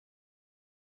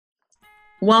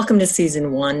Welcome to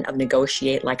Season 1 of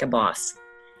Negotiate Like a Boss.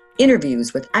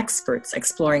 Interviews with experts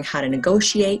exploring how to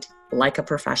negotiate like a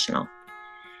professional.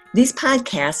 These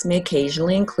podcasts may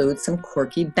occasionally include some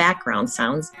quirky background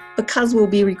sounds because we'll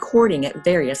be recording at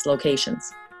various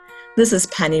locations. This is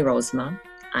Penny Rosema.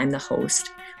 I'm the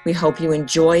host. We hope you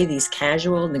enjoy these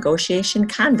casual negotiation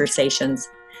conversations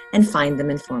and find them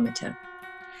informative.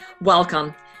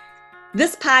 Welcome.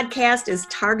 This podcast is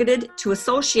targeted to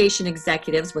association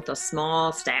executives with a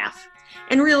small staff,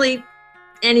 and really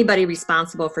anybody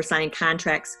responsible for signing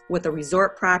contracts with a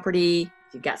resort property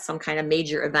if you've got some kind of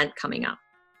major event coming up.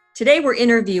 Today we're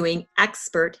interviewing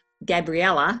expert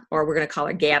Gabriela, or we're going to call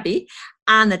her Gabby,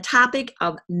 on the topic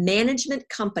of management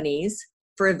companies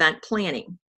for event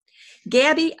planning.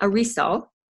 Gabby Arisso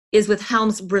is with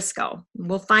Helms Briscoe.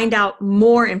 We'll find out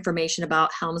more information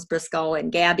about Helms Briscoe and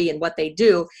Gabby and what they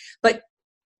do, but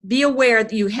be aware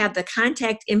that you have the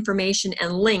contact information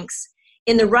and links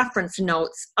in the reference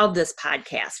notes of this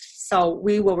podcast. So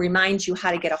we will remind you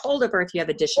how to get a hold of her if you have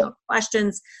additional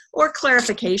questions or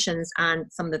clarifications on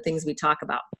some of the things we talk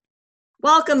about.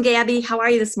 Welcome, Gabby. How are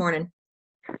you this morning?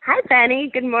 Hi,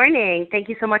 Penny. Good morning. Thank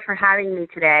you so much for having me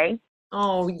today.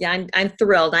 Oh yeah, I'm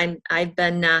thrilled.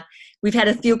 We've had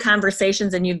a few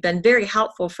conversations and you've been very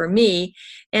helpful for me.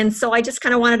 And so I just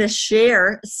kind of wanted to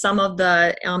share some of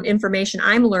the information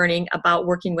I'm learning about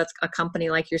working with a company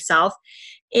like yourself.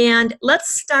 And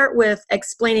let's start with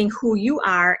explaining who you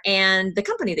are and the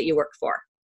company that you work for.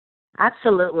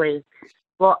 Absolutely.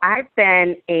 Well, I've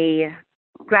been a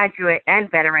graduate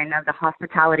and veteran of the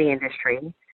hospitality industry.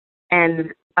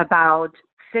 And about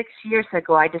 6 years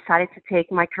ago, I decided to take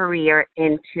my career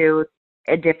into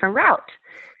a different route.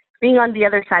 Being on the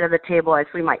other side of the table, as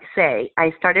we might say,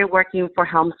 I started working for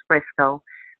Helms Briscoe.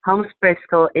 Helms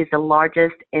Briscoe is the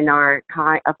largest in our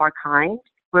kind,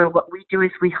 where what we do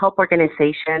is we help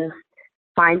organizations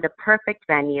find the perfect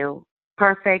venue,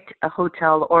 perfect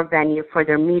hotel or venue for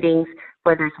their meetings,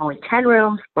 whether it's only 10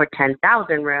 rooms or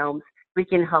 10,000 rooms. We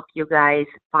can help you guys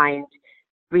find,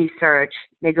 research,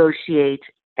 negotiate,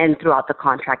 and throughout the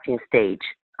contracting stage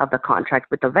of the contract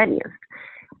with the venues.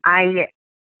 I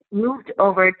moved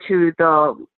over to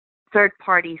the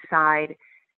third-party side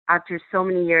after so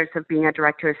many years of being a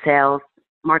director of sales,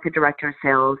 market director of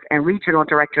sales, and regional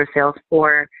director of sales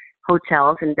for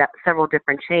hotels and several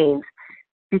different chains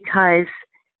because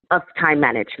of time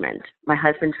management. My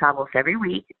husband travels every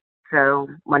week, so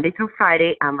Monday through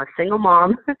Friday, I'm a single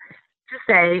mom, to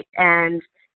say, and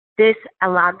this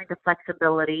allowed me the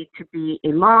flexibility to be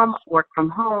a mom, work from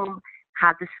home,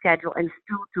 have the schedule, and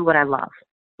still do what I love,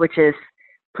 which is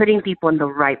putting people in the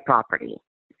right property,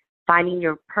 finding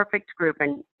your perfect group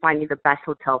and finding the best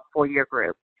hotel for your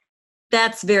group.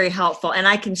 That's very helpful. And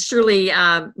I can surely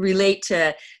relate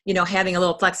to, having a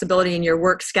little flexibility in your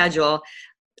work schedule.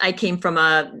 I came from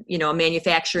a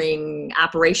manufacturing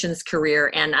operations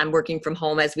career, and I'm working from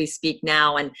home as we speak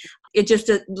now. And it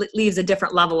just leaves a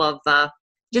different level of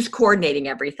just coordinating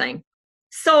everything.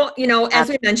 So, as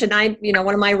we mentioned,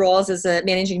 one of my roles is a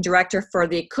managing director for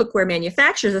the Cookware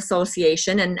Manufacturers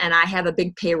Association, and I have a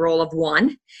big payroll of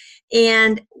one.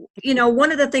 And,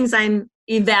 one of the things I'm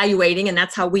evaluating, and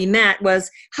that's how we met,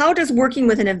 was how does working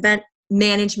with an event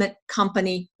management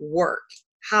company work?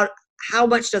 How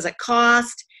much does it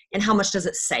cost, and how much does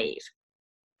it save?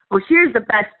 Well, here's the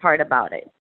best part about it.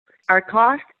 Our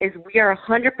cost is we are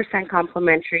 100%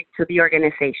 complimentary to the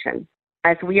organization,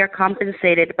 as we are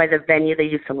compensated by the venue that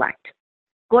you select.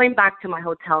 Going back to my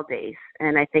hotel days,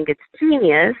 and I think it's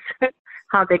genius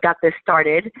how they got this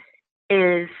started,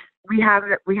 is we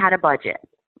had a budget.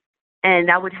 And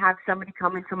I would have somebody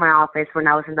come into my office when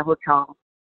I was in the hotel,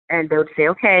 and they would say,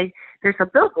 okay, there's a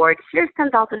billboard. Here's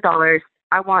 $10,000.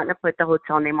 I want to put the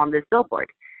hotel name on this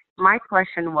billboard. My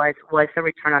question was, what's the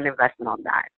return on investment on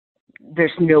that?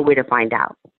 There's no way to find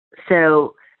out.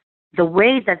 So the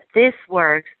way that this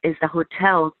works is the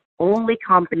hotels only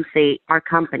compensate our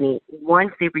company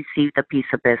once they receive the piece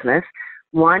of business,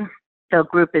 once the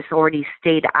group is already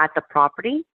stayed at the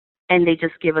property, and they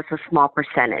just give us a small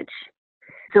percentage.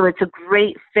 So it's a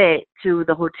great fit to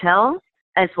the hotel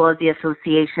as well as the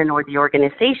association or the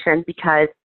organization because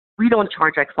we don't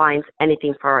charge our clients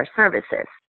anything for our services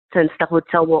since the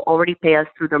hotel will already pay us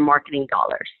through their marketing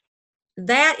dollars.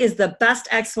 That is the best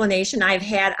explanation I've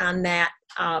had on that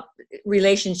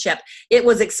relationship. It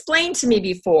was explained to me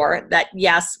before that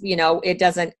yes, it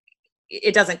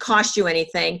doesn't cost you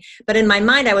anything. But in my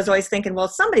mind, I was always thinking, well,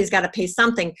 somebody's got to pay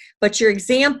something. But your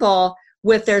example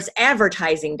with there's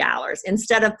advertising dollars,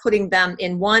 instead of putting them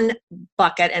in one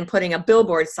bucket and putting a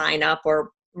billboard sign up or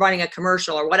running a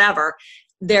commercial or whatever,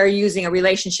 they're using a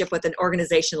relationship with an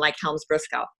organization like Helms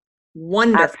Briscoe.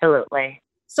 Wonderful. Absolutely.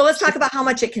 So let's talk about how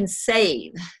much it can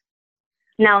save.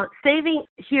 Now, saving,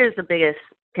 here's the biggest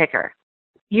kicker.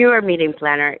 You're a meeting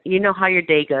planner. You know how your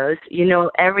day goes. You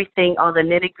know everything, all the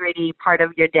nitty-gritty part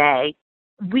of your day.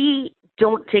 We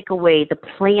don't take away the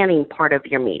planning part of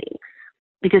your meeting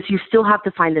because you still have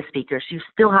to find the speakers. You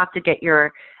still have to get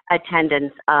your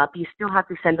attendance up. You still have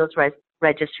to send those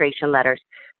registration letters.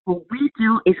 What we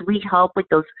do is we help with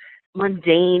those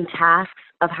mundane tasks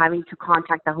of having to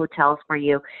contact the hotels for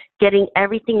you, getting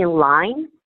everything in line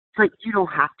so that you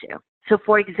don't have to. So,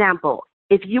 for example,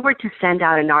 if you were to send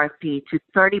out an RFP to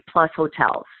 30 plus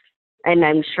hotels, and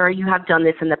I'm sure you have done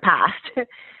this in the past,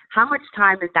 how much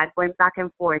time is that going back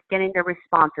and forth, getting the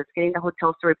responses, getting the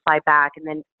hotels to reply back, and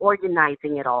then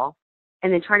organizing it all,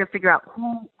 and then trying to figure out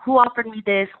who offered me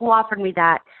this, who offered me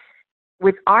that.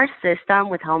 With our system,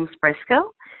 with Helms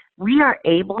Briscoe, we are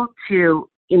able to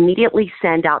immediately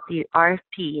send out the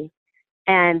RFP,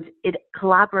 and it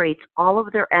collaborates all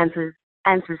of their answers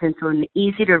into an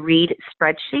easy-to-read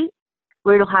spreadsheet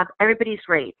where it'll have everybody's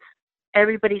rates,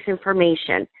 everybody's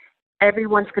information,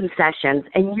 everyone's concessions,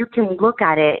 and you can look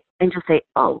at it and just say,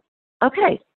 oh,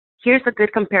 okay, here's a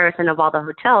good comparison of all the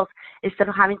hotels instead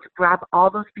of having to grab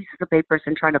all those pieces of papers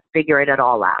and trying to figure it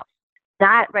all out.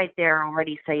 That right there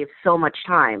already saves so much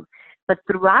time. But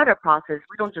throughout our process,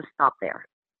 we don't just stop there.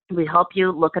 We help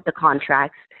you look at the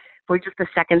contracts. We're just a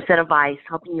second set of eyes,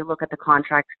 helping you look at the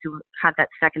contracts to have that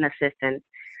second assistance.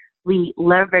 We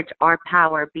leverage our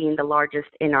power being the largest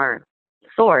in our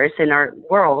source, in our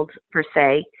world, per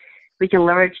se. We can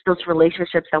leverage those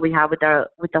relationships that we have with the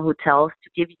hotels to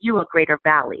give you a greater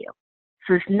value.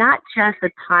 So it's not just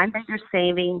the time that you're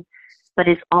saving, but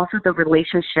it's also the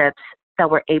relationships that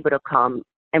we're able to come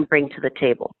and bring to the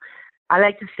table. I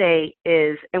like to say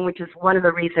is, and which is one of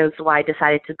the reasons why I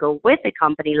decided to go with a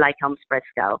company like Helms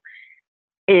Briscoe,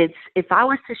 is if I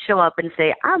was to show up and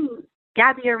say, I'm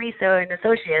Gabby Arisso and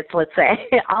Associates, let's say,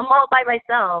 I'm all by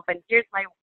myself and here's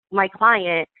my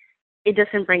client, it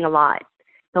doesn't bring a lot.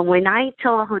 But when I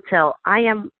tell a hotel, I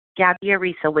am Gabby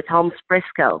Arisso with Helms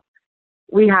Briscoe,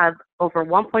 we have over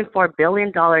 $1.4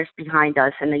 billion behind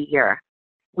us in a year.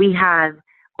 We have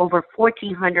over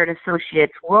 1,400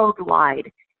 associates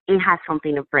worldwide. It has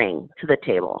something to bring to the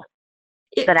table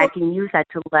that I can use that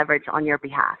to leverage on your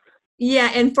behalf.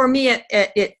 Yeah, and for me,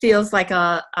 it feels like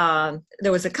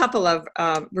there was a couple of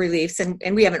reliefs,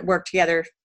 and we haven't worked together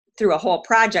through a whole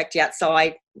project yet, so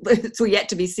it's yet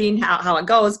to be seen how it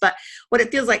goes. But what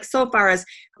it feels like so far is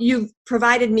you've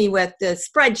provided me with the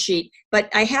spreadsheet, but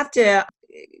I have to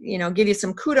give you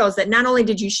some kudos that not only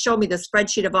did you show me the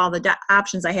spreadsheet of all the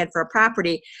options I had for a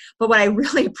property, but what I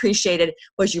really appreciated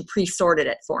was you pre-sorted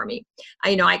it for me.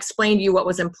 I explained to you what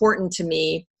was important to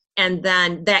me, and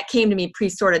then that came to me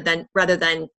pre-sorted. Then rather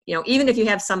than, even if you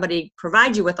have somebody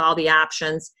provide you with all the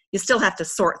options, you still have to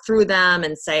sort through them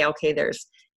and say, okay, there's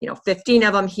 15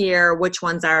 of them here, which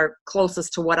ones are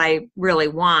closest to what I really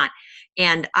want.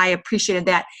 And I appreciated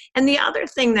that. And the other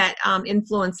thing that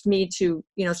influenced me to,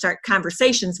 start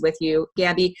conversations with you,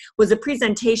 Gabby, was a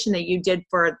presentation that you did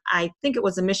for, I think it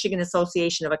was the Michigan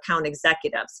Association of Account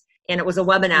Executives. And it was a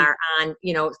webinar on,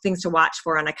 things to watch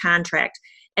for on a contract.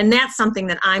 And that's something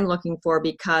that I'm looking for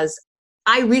because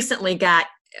I recently got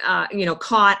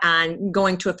caught on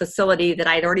going to a facility that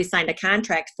I'd already signed a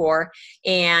contract for.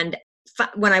 And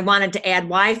when I wanted to add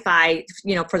Wi-Fi,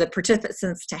 for the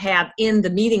participants to have in the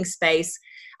meeting space,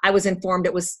 I was informed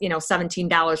it was,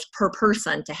 $17 per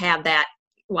person to have that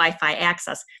Wi-Fi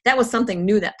access. That was something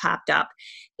new that popped up.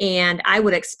 And I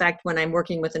would expect when I'm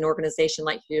working with an organization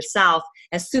like yourself,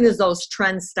 as soon as those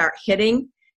trends start hitting,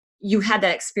 you had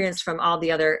that experience from all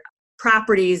the other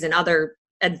properties and other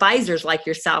advisors like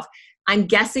yourself. I'm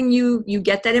guessing you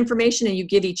get that information and you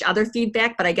give each other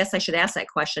feedback, but I guess I should ask that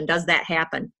question. Does that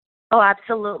happen? Oh,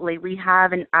 absolutely. We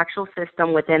have an actual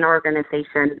system within our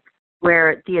organization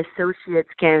where the associates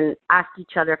can ask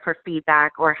each other for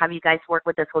feedback, or have you guys worked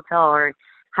with this hotel, or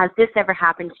has this ever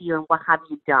happened to you and what have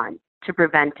you done to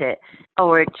prevent it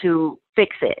or to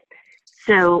fix it?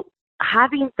 So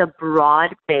having the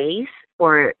broad base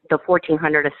or the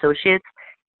 1,400 associates,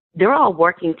 they're all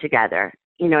working together,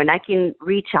 and I can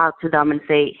reach out to them and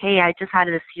say, hey, I just had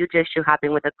this huge issue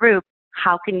happen with a group.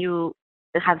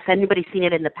 Has anybody seen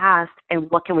it in the past,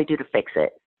 and what can we do to fix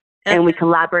it? And we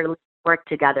collaboratively work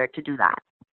together to do that.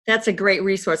 That's a great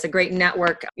resource, a great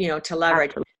network, to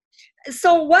leverage. Absolutely.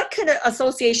 So what could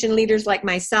association leaders like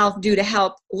myself do to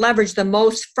help leverage the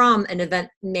most from an event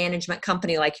management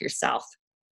company like yourself?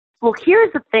 Well,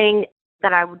 here's the thing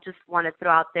that I would just want to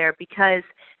throw out there, because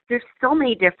there's so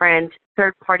many different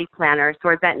third-party planners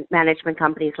or event management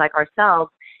companies like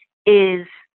ourselves, is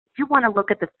you want to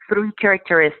look at the three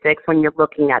characteristics when you're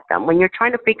looking at them. When you're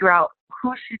trying to figure out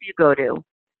who should you go to,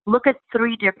 look at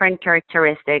three different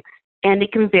characteristics, and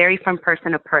it can vary from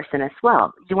person to person as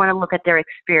well. You want to look at their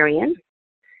experience.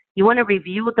 You want to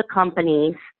review the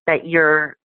companies that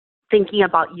you're thinking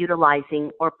about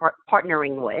utilizing or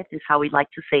partnering with, is how we like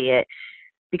to say it,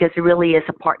 because it really is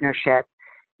a partnership.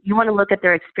 You want to look at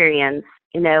their experience.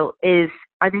 Are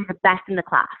they the best in the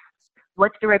class?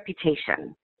 What's their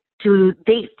reputation? Do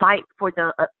they fight for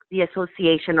the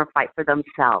association or fight for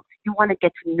themselves? You want to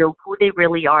get to know who they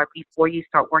really are before you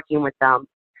start working with them.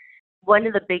 One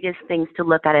of the biggest things to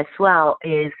look at as well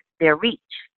is their reach.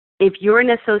 If you're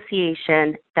an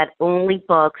association that only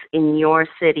books in your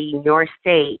city, in your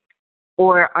state,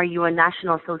 or are you a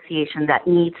national association that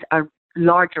needs a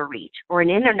larger reach, or an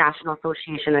international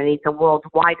association that needs a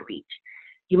worldwide reach,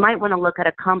 you might want to look at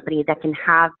a company that can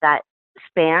have that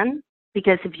span,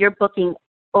 because if you're booking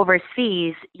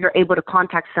overseas, you're able to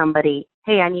contact somebody,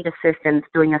 hey, I need assistance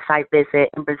doing a site visit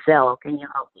in Brazil. Can you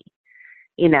help me?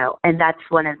 And that's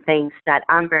one of the things that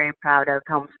I'm very proud of,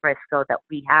 Helms Frisco, that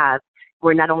we have.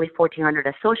 We're not only 1,400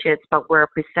 associates, but we're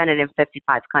represented in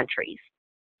 55 countries.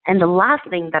 And the last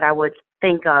thing that I would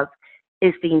think of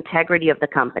is the integrity of the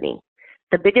company.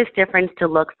 The biggest difference to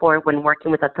look for when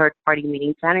working with a third-party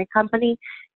meeting planning company,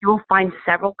 you will find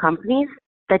several companies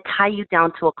that tie you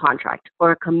down to a contract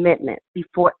or a commitment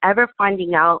before ever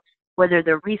finding out whether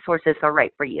the resources are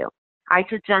right for you. I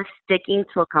suggest sticking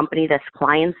to a company that's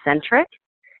client-centric,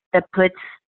 that puts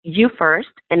you first,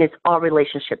 and is all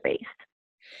relationship-based.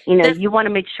 You want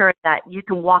to make sure that you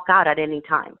can walk out at any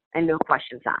time and no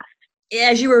questions asked.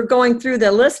 As you were going through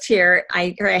the list here,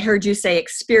 I heard you say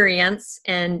experience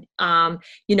and,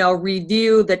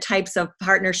 review the types of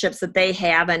partnerships that they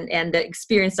have and the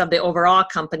experience of the overall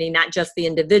company, not just the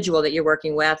individual that you're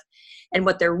working with, and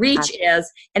what their reach is.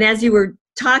 And as you were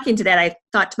talking to that, I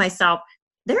thought to myself,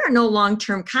 there are no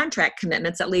long-term contract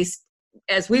commitments, at least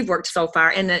as we've worked so far,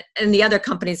 and the other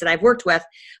companies that I've worked with.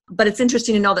 But it's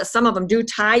interesting to know that some of them do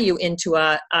tie you into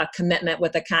a commitment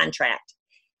with a contract.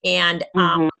 And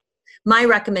my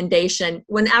recommendation,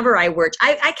 whenever I work,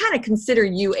 I kind of consider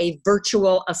you a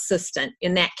virtual assistant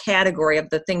in that category of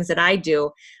the things that I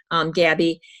do,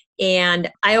 Gabby.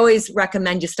 And I always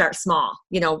recommend you start small,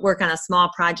 work on a small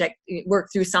project, work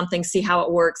through something, see how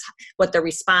it works, what the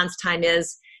response time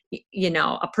is.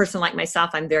 A person like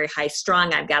myself, I'm very high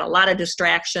strung. I've got a lot of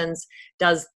distractions.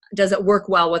 Does it work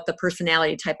well with the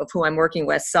personality type of who I'm working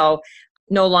with? So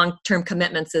no long-term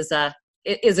commitments is a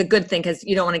good thing, because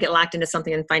you don't want to get locked into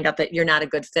something and find out that you're not a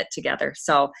good fit together.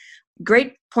 So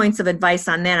great points of advice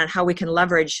on that, on how we can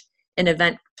leverage an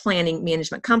event planning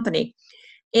management company.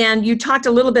 And you talked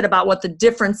a little bit about what the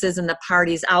difference is in the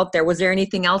parties out there. Was there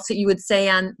anything else that you would say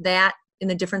on that, in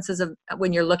the differences of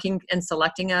when you're looking and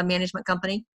selecting a management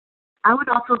company? I would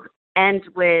also end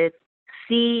with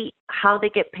see how they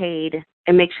get paid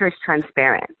and make sure it's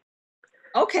transparent.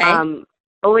 Okay.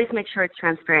 Always make sure it's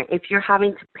transparent. If you're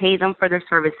having to pay them for their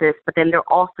services, but then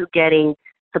they're also getting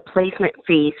the placement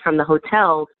fees from the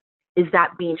hotels, is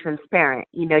that being transparent?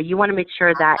 You want to make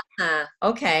sure that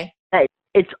okay, that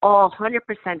it's all 100%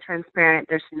 transparent.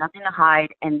 There's nothing to hide,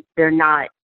 and they're not,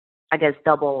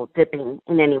 double dipping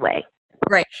in any way.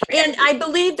 Right. And I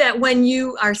believe that when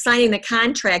you are signing the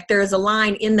contract, there is a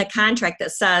line in the contract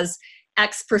that says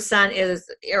X percent is,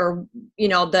 or,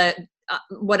 the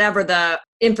whatever the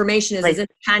information is in the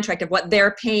contract of what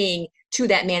they're paying to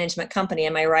that management company.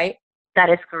 Am I right? That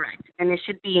is correct. And it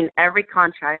should be in every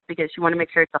contract, because you want to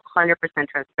make sure it's 100%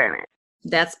 transparent.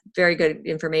 That's very good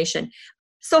information.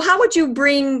 So how would you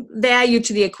bring value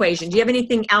to the equation? Do you have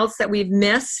anything else that we've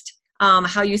missed?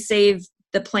 How you save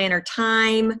the planner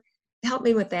time? Help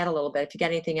me with that a little bit. If you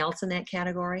got anything else in that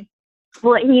category.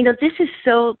 Well, this is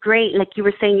so great. Like you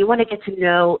were saying, you want to get to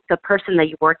know the person that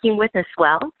you're working with as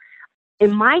well.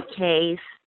 In my case,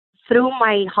 through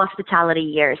my hospitality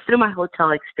years, through my hotel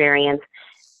experience,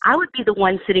 I would be the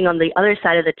one sitting on the other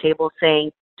side of the table saying,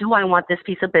 do I want this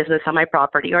piece of business on my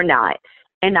property or not?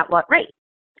 And at what rate?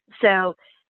 So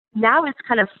now it's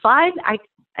kind of fun. I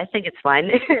think it's fun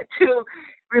to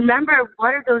remember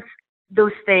what are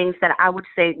those things that I would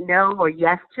say no or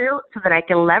yes to, so that I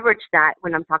can leverage that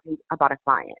when I'm talking about a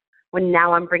client. When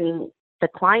now I'm bringing the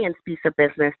client's piece of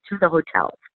business to the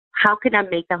hotels. How can I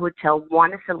make the hotel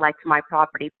want to select my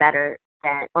property better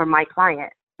than, or my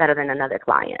client better than another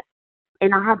client?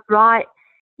 And I have brought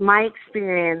my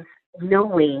experience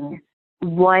knowing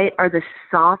what are the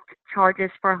soft charges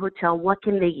for a hotel, what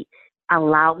can they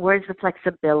allow, where's the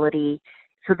flexibility,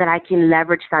 so that I can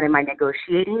leverage that in my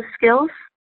negotiating skills.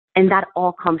 And that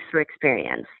all comes through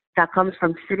experience. that comes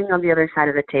from sitting on the other side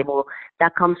of the table,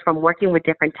 that comes from working with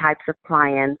different types of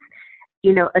clients.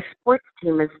 You know, a sports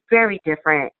team is very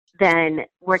different than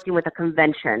working with a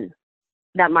convention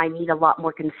that might need a lot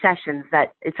more concessions,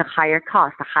 that it's a higher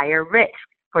cost, a higher risk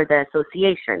for the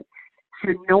association.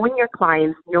 So knowing your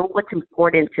clients, know what's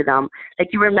important to them. Like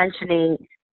you were mentioning,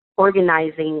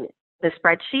 organizing the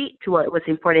spreadsheet to what was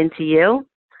important to you.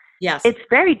 Yes. It's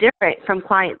very different from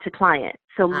client to client.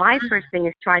 So my first thing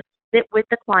is trying to sit with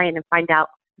the client and find out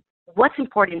what's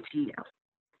important to you,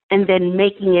 and then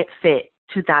making it fit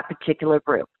to that particular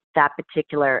group, that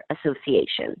particular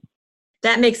association.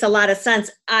 That makes a lot of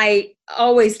sense. I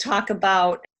always talk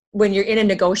about when you're in a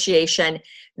negotiation,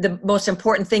 the most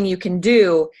important thing you can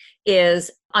do is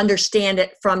understand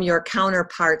it from your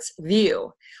counterpart's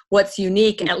view. What's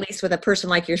unique, at least with a person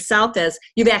like yourself, is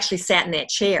you've actually sat in that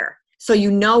chair. So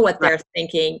you know what they're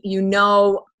thinking, you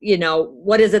know,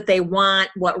 what is it they want,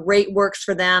 what rate works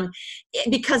for them,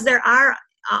 because there are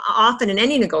often in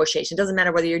any negotiation, doesn't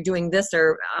matter whether you're doing this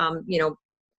or,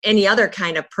 any other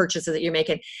kind of purchases that you're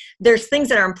making, there's things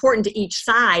that are important to each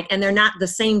side and they're not the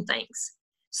same things.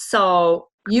 So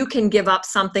you can give up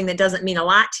something that doesn't mean a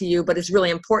lot to you, but is really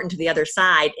important to the other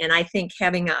side. And I think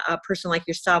having a person like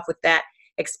yourself with that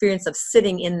experience of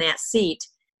sitting in that seat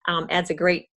adds a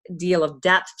great deal of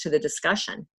depth to the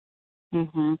discussion.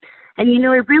 Mm-hmm. And,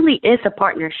 it really is a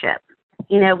partnership.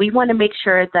 We want to make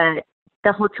sure that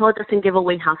the hotel doesn't give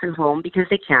away house and home, because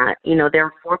they can't. They're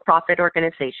a for-profit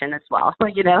organization as well,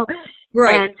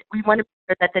 Right. And we want to make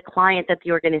sure that the client, that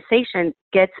the organization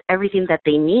gets everything that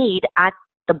they need at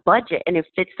the budget, and it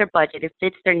fits their budget, it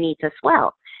fits their needs as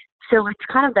well. So it's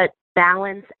kind of that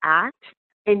balance act,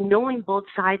 and knowing both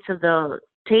sides of the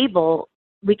table,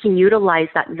 we can utilize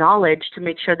that knowledge to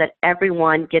make sure that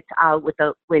everyone gets out with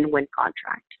a win-win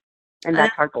contract. And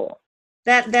that's our goal.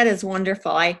 That is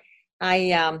wonderful. I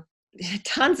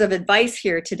tons of advice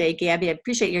here today, Gabby. I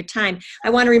appreciate your time. I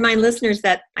want to remind listeners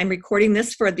that I'm recording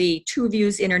this for the Two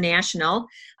Views International.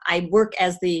 I work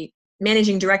as the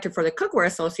managing director for the Cookware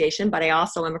Association, but I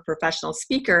also am a professional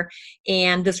speaker.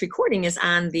 And this recording is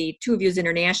on the Two Views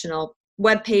International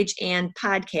webpage and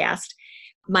podcast.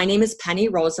 My name is Penny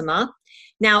Rosema.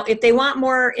 Now, if they want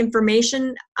more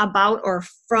information about or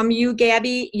from you,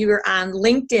 Gabby, you're on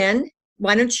LinkedIn.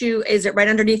 Why don't you, is it right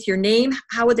underneath your name?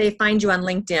 How would they find you on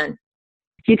LinkedIn?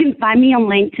 You can find me on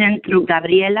LinkedIn through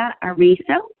Gabriela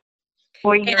Arisso,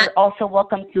 or you're also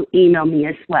welcome to email me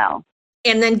as well.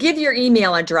 And then give your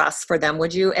email address for them,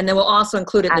 would you? And then we'll also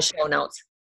include it in the show notes.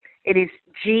 It is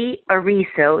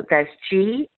Arisso, that's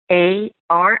GARISSO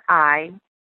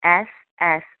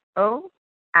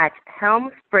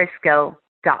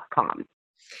 @helmsbriscoe.com.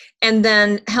 And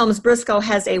then Helms Briscoe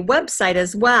has a website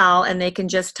as well, and they can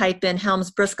just type in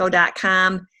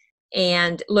helmsbriscoe.com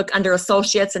and look under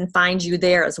associates and find you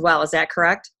there as well. Is that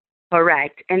correct?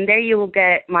 Correct. And there you will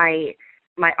get my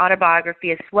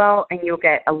autobiography as well, and you'll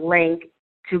get a link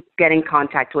to get in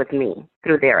contact with me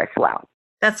through there as well.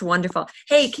 That's wonderful.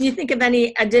 Hey, can you think of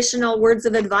any additional words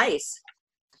of advice?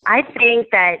 I think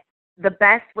that the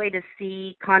best way to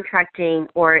see contracting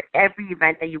or every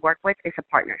event that you work with is a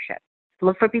partnership.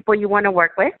 Look for people you want to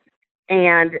work with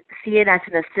and see it as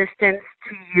an assistance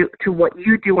to you, to what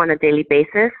you do on a daily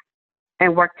basis,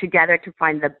 and work together to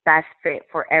find the best fit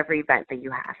for every event that you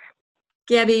have.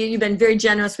 Gabby, you've been very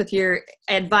generous with your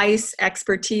advice,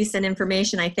 expertise, and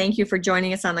information. I thank you for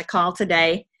joining us on the call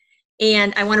today.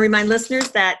 And I want to remind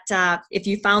listeners that if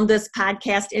you found this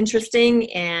podcast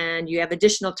interesting and you have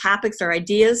additional topics or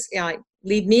ideas,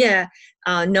 leave me a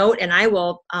note and I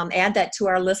will add that to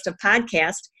our list of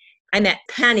podcasts. I'm at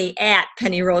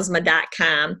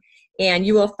pennyrosema.com, and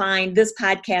you will find this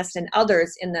podcast and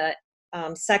others in the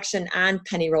section on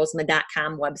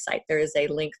pennyrosema.com website. There is a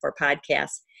link for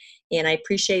podcasts. And I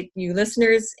appreciate you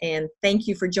listeners, and thank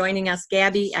you for joining us,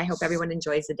 Gabby. I hope everyone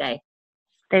enjoys the day.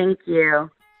 Thank you.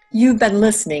 You've been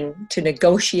listening to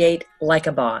Negotiate Like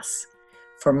a Boss.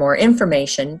 For more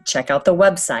information, check out the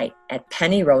website at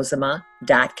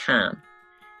pennyrosema.com.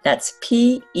 That's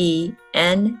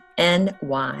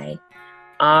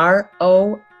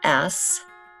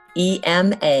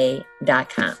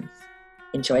PENNYROSEMA.com.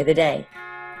 Enjoy the day.